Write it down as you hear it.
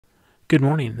Good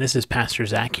morning. This is Pastor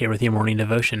Zach here with your morning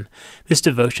devotion. This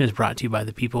devotion is brought to you by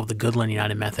the people of the Goodland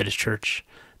United Methodist Church.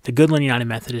 The Goodland United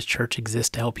Methodist Church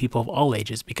exists to help people of all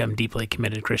ages become deeply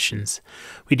committed Christians.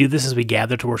 We do this as we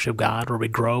gather to worship God, where we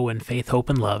grow in faith, hope,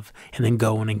 and love, and then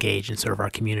go and engage and serve our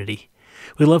community.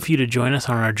 We'd love for you to join us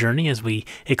on our journey as we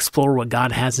explore what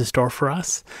God has in store for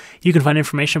us. You can find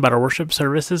information about our worship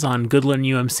services on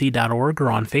goodlandumc.org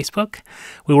or on Facebook.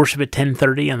 We worship at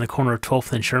 10:30 on the corner of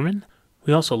 12th and Sherman.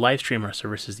 We also live stream our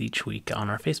services each week on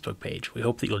our Facebook page. We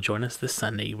hope that you'll join us this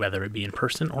Sunday, whether it be in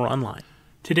person or online.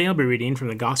 Today I'll be reading from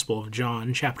the Gospel of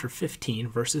John, chapter 15,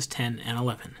 verses 10 and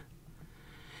 11.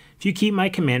 If you keep my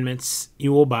commandments,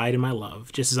 you will abide in my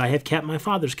love, just as I have kept my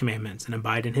Father's commandments and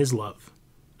abide in his love.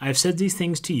 I have said these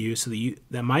things to you so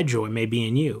that my joy may be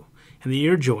in you, and that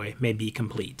your joy may be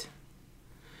complete.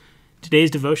 Today's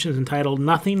devotion is entitled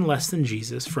Nothing Less Than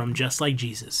Jesus from Just Like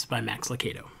Jesus by Max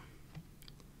Lucado.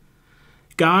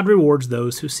 God rewards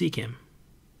those who seek him,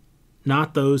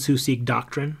 not those who seek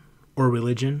doctrine or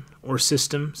religion or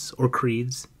systems or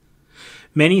creeds.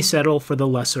 Many settle for the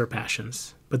lesser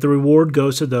passions, but the reward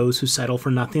goes to those who settle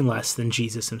for nothing less than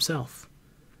Jesus himself.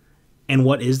 And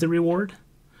what is the reward?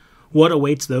 What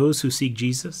awaits those who seek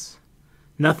Jesus?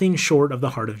 Nothing short of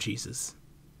the heart of Jesus.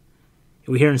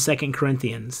 We hear in 2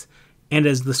 Corinthians, and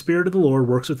as the Spirit of the Lord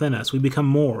works within us, we become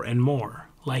more and more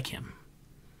like him.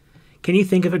 Can you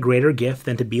think of a greater gift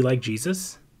than to be like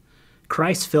Jesus?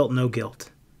 Christ felt no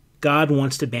guilt. God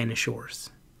wants to banish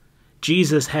yours.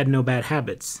 Jesus had no bad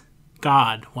habits.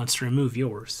 God wants to remove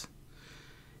yours.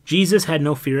 Jesus had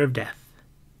no fear of death.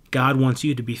 God wants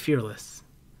you to be fearless.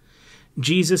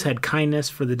 Jesus had kindness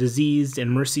for the diseased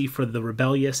and mercy for the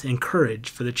rebellious and courage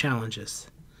for the challenges.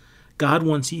 God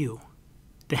wants you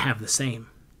to have the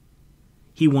same.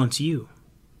 He wants you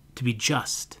to be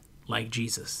just like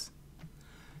Jesus.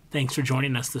 Thanks for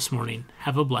joining us this morning.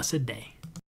 Have a blessed day.